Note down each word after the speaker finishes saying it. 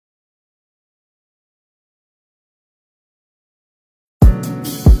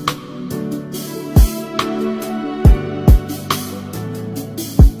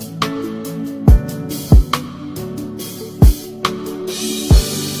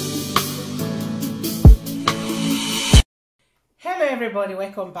everybody,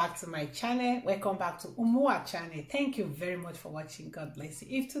 welcome back to my channel. Welcome back to Umua channel. Thank you very much for watching. God bless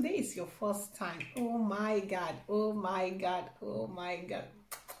you. If today is your first time, oh my god, oh my god, oh my god,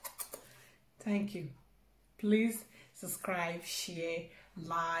 thank you. Please subscribe, share,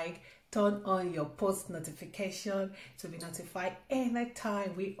 like, turn on your post notification to be notified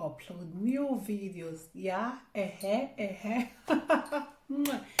anytime we upload new videos. Yeah,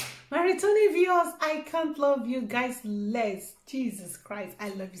 My returning viewers, I can't love you guys less. Jesus Christ, I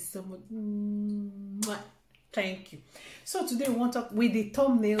love you so much. Thank you. So today we want to talk with the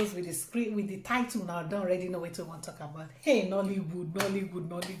thumbnails, with the script, with the title. Now I don't already know what we want to talk about. Hey, Nollywood, Nollywood,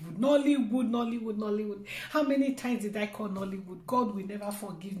 Nollywood, Nollywood, Nollywood, Nollywood. How many times did I call Nollywood? God will never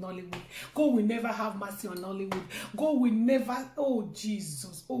forgive Nollywood. God will never have mercy on Nollywood. God will never. Oh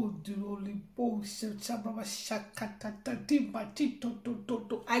Jesus. Oh the Holy. Oh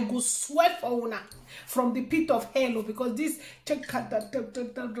I go swear for una from the pit of hell because this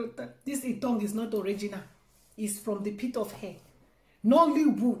tongue is not original. Is from the pit of hell.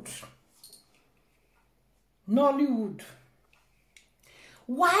 Nollywood. Nollywood.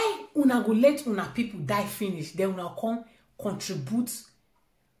 Why una go let una people die finish? Then una come contribute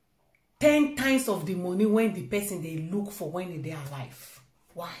 10 times of the money when the person they look for when they are alive.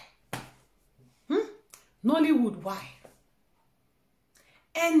 Why? Nollywood, why?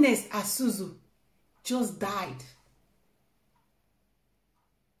 ASUZU just died.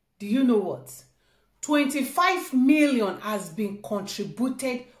 Do you know what? 25 million has been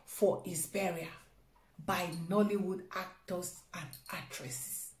contributed for his burial by Nollywood actors and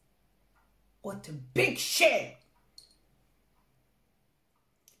actresses. What a big shame.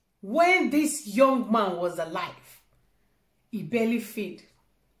 When this young man was alive, he barely fed.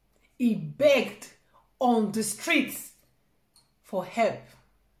 He begged on the streets for help.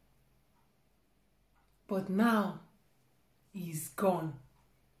 But now, he's gone.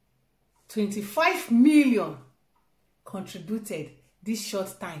 25 million contributed this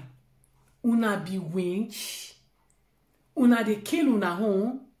short time. Una be winch. Una they kill una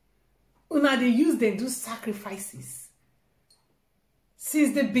home. Una they use them do sacrifices.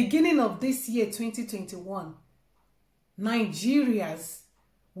 Since the beginning of this year, 2021, Nigerians,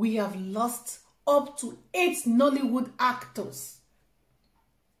 we have lost up to 8 Nollywood actors.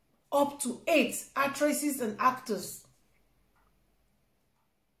 Up to 8 actresses and actors.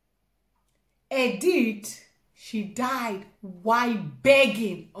 Edith, she died while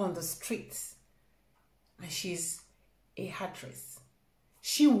begging on the streets. And she's a actress.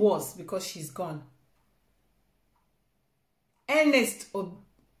 She was because she's gone. ERNEST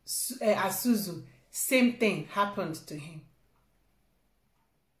ASUZU, same thing happened to him.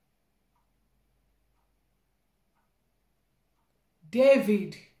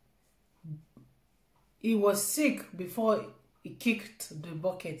 David, he was sick before he kicked the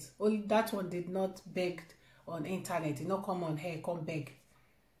bucket. Only that one did not beg on internet. He not come on here, come beg.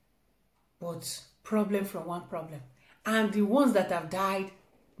 But problem from one problem. And the ones that have died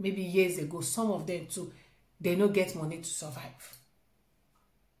maybe years ago, some of them too, they don't get money to survive.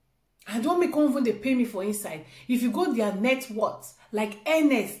 And don't make even they pay me for inside. If you go their net worth, like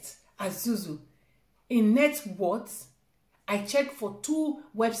ERNEST ASUZU, in net worth, I checked for 2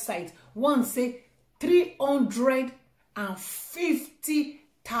 websites. One say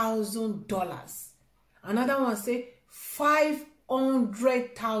 $350,000. Another one say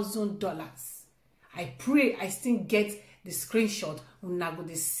 $500,000. I pray I still get the screenshot when I go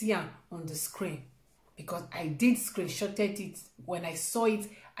to see on the screen, because I did screenshotted it. When I saw it,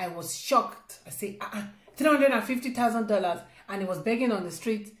 I was shocked. I say, $350,000, and it was begging on the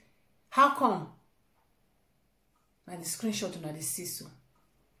street. How come? And the screenshot on the CISO.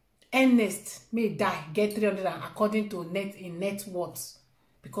 ERNEST may die, get 300 according to net worth,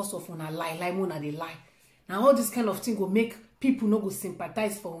 because of una lie una they lie. Now all this kind of thing will make people no go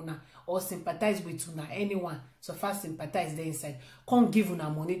sympathize for una or sympathize with una, anyone. So far sympathize there inside. Can't give una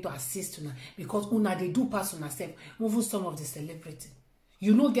money to assist una because una they do pass una self. Even some of the celebrity.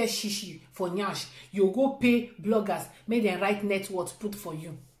 You no get shishi for nyash. You go pay bloggers, make them write net worth put for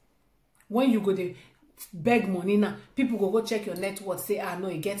you. When you go there, beg money now, people go check your net worth, say no,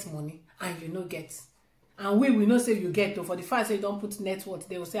 you get money, and you no get. And we know say you get though. For the fact say you don't put net worth,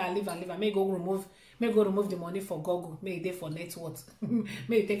 they will say I leave and leave. I may go remove the money for Google, may they for net worth.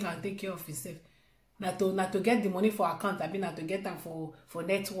 May take care of yourself. Not to get the money for account, I mean not to get them for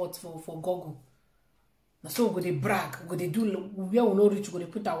net worth for Google. Now so we go they brag, we go they do where we know rich, we go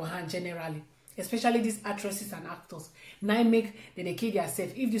they put our hand generally. Especially these actresses and actors. Now make they kill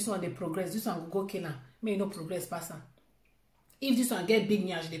themselves. If this one they progress, this one will go kill them. May no progress person. If this one get big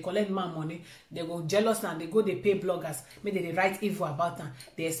nyash, they collect man money, they go jealous and they go they pay bloggers, make they write evil about them,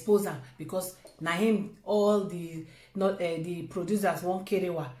 they expose them because na him all the not the producers won't carry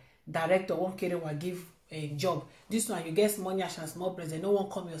what director won't carry what give a job. This one you get small nyash and small present, no one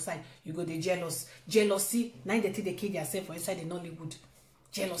come your side, you go the jealousy. Now they think they kill themselves for inside the Nollywood.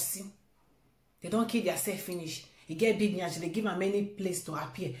 Jealousy. They don't kill themselves finish. You get big nyash, they give them many place to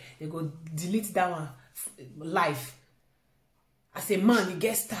appear. They go delete that one life. As a man, he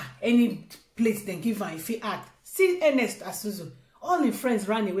gets star. Any place they give him, if he act. See ERNEST ASUZU. All his friends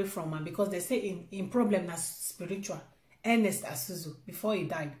ran away from him because they say in problem as spiritual. ERNEST ASUZU, before he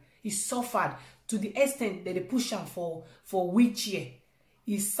died, he suffered to the extent that they push him for wheelchair.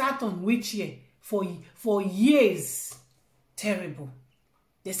 He sat on wheelchair for years. Terrible.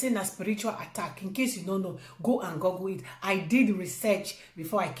 They say na spiritual attack. In case you don't know, go and Google it. I did research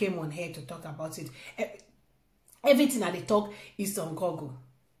before I came on here to talk about it. Everything that they talk is on Google.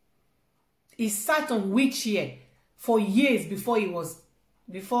 He sat on wheelchair for years before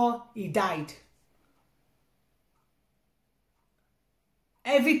he died.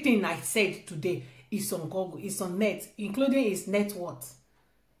 Everything I said today is on Google, is on net, including his net worth.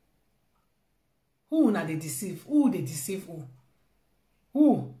 Who na they deceive? Who they deceive who?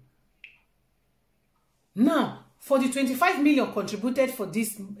 Who? Now, for the 25 million contributed for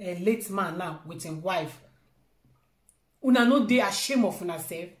this late man now with his wife, una no dey ashamed of una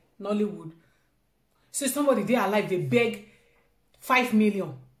self, Nollywood. So somebody dey alive, they beg 5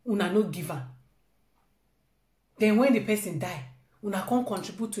 million, una no give am. Then when the person die, una can't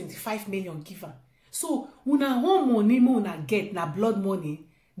contribute 25 million give am. So una home money una get na blood money.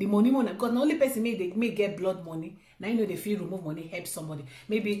 The money because the only person may get blood money. Now you know they feel remove money, help somebody.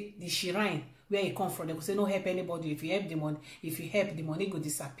 Maybe the shrine where you come from, they could say no help anybody. If you help the money, the money go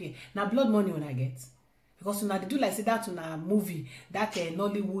disappear. Now blood money una get. Because una they do like say that una movie, that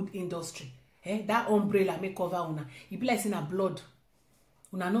Nollywood industry, that umbrella may cover una. It be like saying a blood.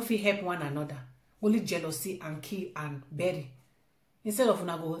 Una no fit help one another. Only jealousy and kill and bury. Instead of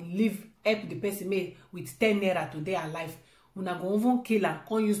una go live help the person made with 10 naira to their life, una go even kill am,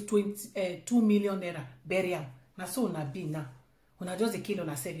 con use 2 million naira bury am. Na so una be now. Una just dey kill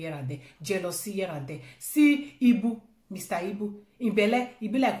una self here and there. Jealousy here and there. See Ibu, Mr. Ibu, in belle, e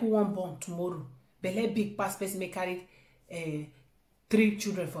be like who won't born tomorrow. Belle big pass person may carry 3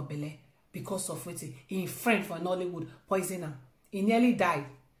 children for belle because of what in friend for Nollywood poison am. He nearly died.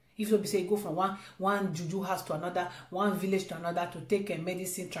 If you say go from one juju house to another, one village to another to take a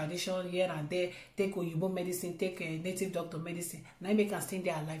medicine traditional here and there, take Oyibo medicine, take a native doctor medicine, now make can stay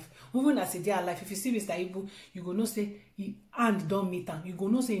there alive. Even as they are alive, if you see Mr. Ibu, you go know say he and don't meet him. You go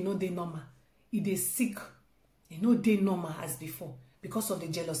know say you know they normal. He dey sick. You know they normal as before because of the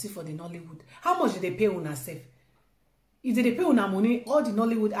jealousy for the Nollywood. How much do they pay una self? If they pay una money, all the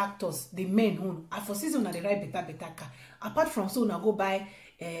Nollywood actors, the men who are for season they ride better car. Apart from so una go buy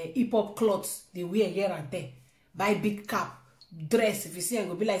hip-hop clothes they wear here and there, buy big cap, dress. If you see, I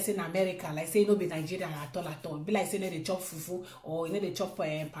go be like say in America, like say no be Nigeria at all. Be like say no they chop fufu or you know they chop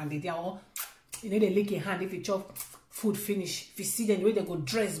pandedia or you know they lick your hand if you chop food finish. If you see them the way they go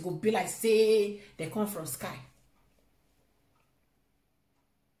dress, go be like say they come from sky.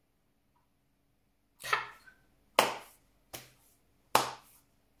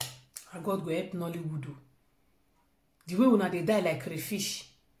 And God go help Nollywood. The way una they die like crayfish.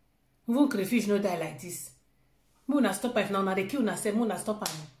 Even crayfish no die like this. Muna stop if now they kill una say muna stop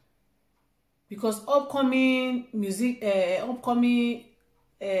am. Because upcoming music,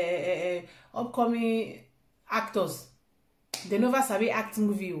 upcoming actors, they never sabi act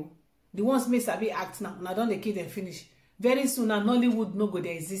movie. The ones may sabi act now. Now don't they kill them finish. Very soon now Nollywood no go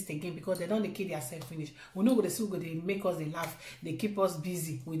they exist again because they don't they kill themselves finish. We no go they still go they make us they laugh. They keep us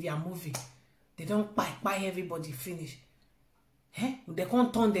busy with their movie. They don't buy everybody finish. They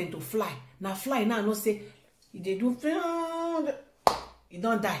can't turn them to fly. Now fly now no say they do you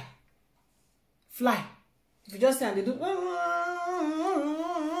don't die. Fly. If you just say and they do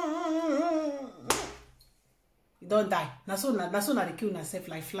you don't die. Now so now they kill themselves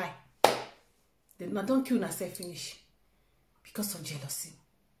like fly. They now don't kill themselves finish. Because of jealousy.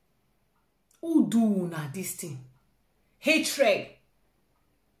 Who do now this thing? Hatred.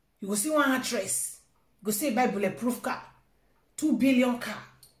 You go see one actress. You go see buy bulletproof car. 2 billion car.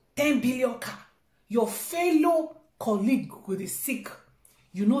 10 billion car. Your fellow colleague go dey sick.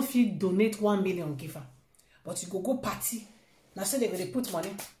 You know if you donate 1 million giver. But you go party. Now say they go dey put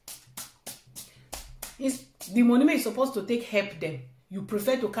money. It's the money may supposed to take help them. You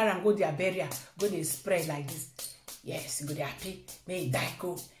prefer to carry and go their burial. Go dey spread like this. Yes, you go dey happy. May he die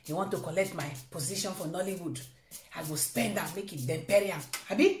go. You want to collect my position for Nollywood. I go spend am make it dem bury am.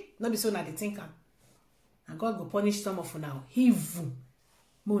 Abi? No be so na dey think am. And God go punish some of una evil.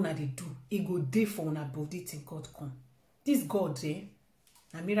 Mo una dey do. E go dey for una body till God come. This God,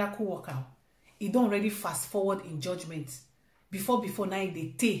 a miracle worker. He don't already fast forward in judgment. Before now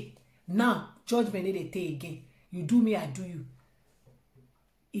they take. Now judgment they take again. You do me, I do you.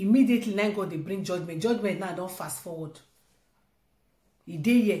 Immediately now God they bring judgment. Judgment now don't fast forward. He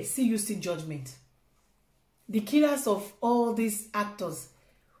dey here. See you see judgment. The killers of all these actors,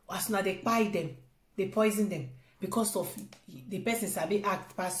 as now they buy them, they poison them because of the person sabi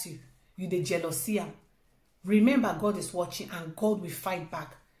act past you. You the jealousy. Remember, God is watching and God will fight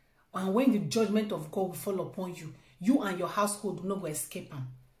back. And when the judgment of God will fall upon you, you and your household will not escape them.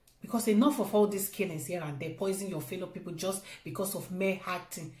 Because enough of all these killings here and there, poison your fellow people just because of mere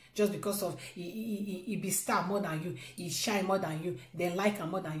acting, just because of he be star more than you, he shine more than you, they like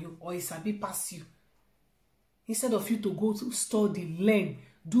him more than you, or he sabi pass you. Instead of you to go to study, learn,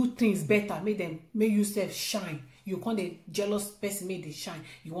 do things better, make yourself shine. You can't a jealous person make they shine.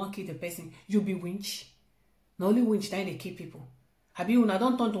 You won't kill the person. You be winch. Not only winch, now they kill people. Have you una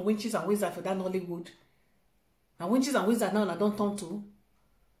don't turn to winches and wizards for that Nollywood? And winches and wizards now I don't turn to.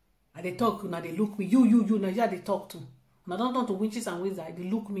 And they talk, now they look me. You, now yeah, they talk to. Now don't turn to winches and wizards, they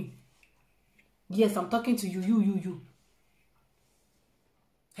look me. Yes, I'm talking to you, you.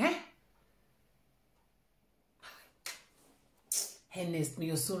 Eh? ERNEST, may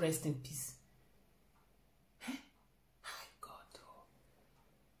your soul rest in peace. Eh? My God, oh.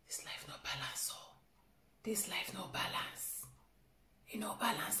 This life no balance, oh. This life no balance. You no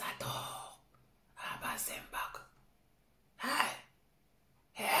balance at all. Abba Zembak. Hey.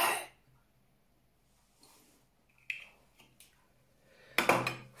 Hey.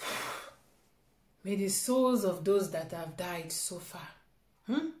 May the souls of those that have died so far,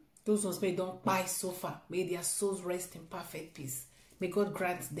 those ones may don't buy so far, may their souls rest in perfect peace. May God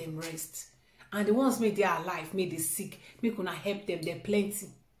grant them rest. And the ones may they are alive, may they sick, may gonna help them, they're plenty.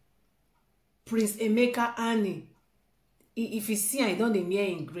 Prince Emeka Annie, if you see he don't near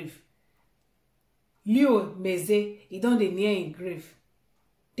in grave. Leo Meze, he don't near in grave.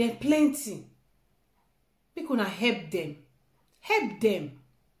 They're plenty. May gonna help them. Help them.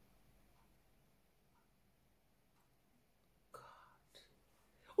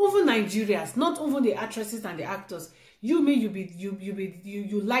 Even Nigerians, not even the actresses and the actors. You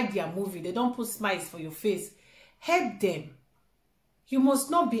like their movie. They don't put smiles for your face. Help them. You must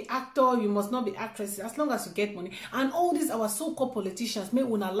not be actor. You must not be actress. As long as you get money. And all these our so-called politicians, may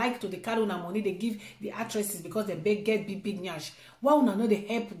una like to the carry una money they give the actresses because they get big nyash. Why una know they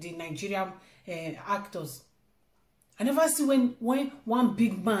help the Nigerian actors? I never see when one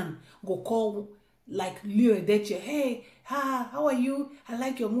big man go call like Leo Edeche, hey, how are you? I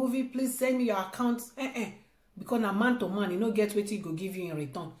like your movie. Please send me your account. Because a man to man, you don't get what he go give you in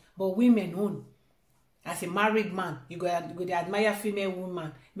return. But women own. As a married man, you go admire female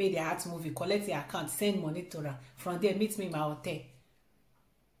woman, make their art movie, collect their account, send money to her. From there, meet me in my hotel.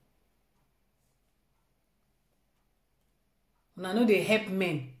 Now know they help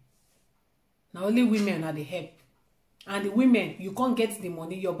men. Now only women are they help. And the women, you can't get the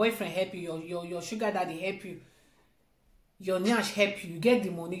money. Your boyfriend help you. Your sugar daddy help you. Your nyash help you. You get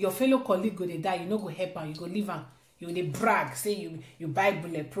the money. Your fellow colleague go they die. You no go help her. You go leave her. You they brag. Say you buy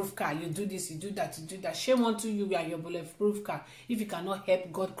bulletproof car. You do this. You do that. You do that. Shame unto you and your bulletproof car. If you cannot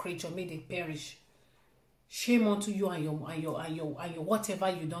help God creature, may they perish. Shame unto you and your whatever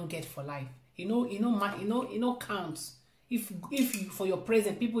you don't get for life. You know counts. If you, for your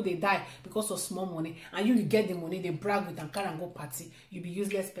present, people they die because of small money, and you get the money, they brag with and carry and go party, you be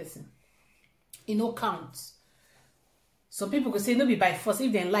useless person. It no counts. Some people could say no be by force.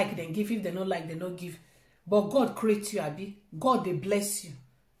 If they like, then give. If they don't like, they don't give. But God creates you, Abi. God they bless you.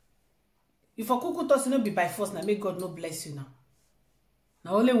 If a cuckoo toss no be by force, now make God no bless you now.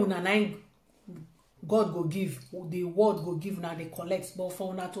 Now only una nine God go give, the word go give now they collect. But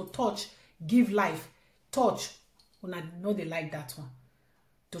for una to touch, give life, touch. When I know they like that one.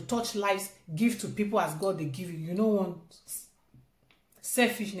 To touch lives, give to people as God they give you. You don't want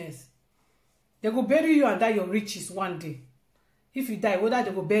selfishness. They go bury you and die your riches one day. If you die, whether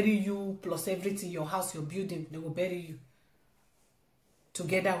they go bury you plus everything, your house, your building, they go bury you.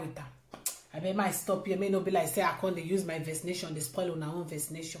 Together with them. I might stop here. May not be like say I can't use my vaccination. They spoil on our own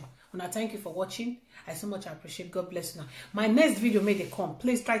vaccination. Una, thank you for watching. I so much appreciate. God bless you now. My next video may they come.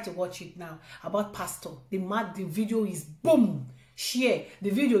 Please try to watch it now. About pastor. The video is boom. Share. The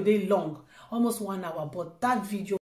video they long. Almost 1 hour. But that video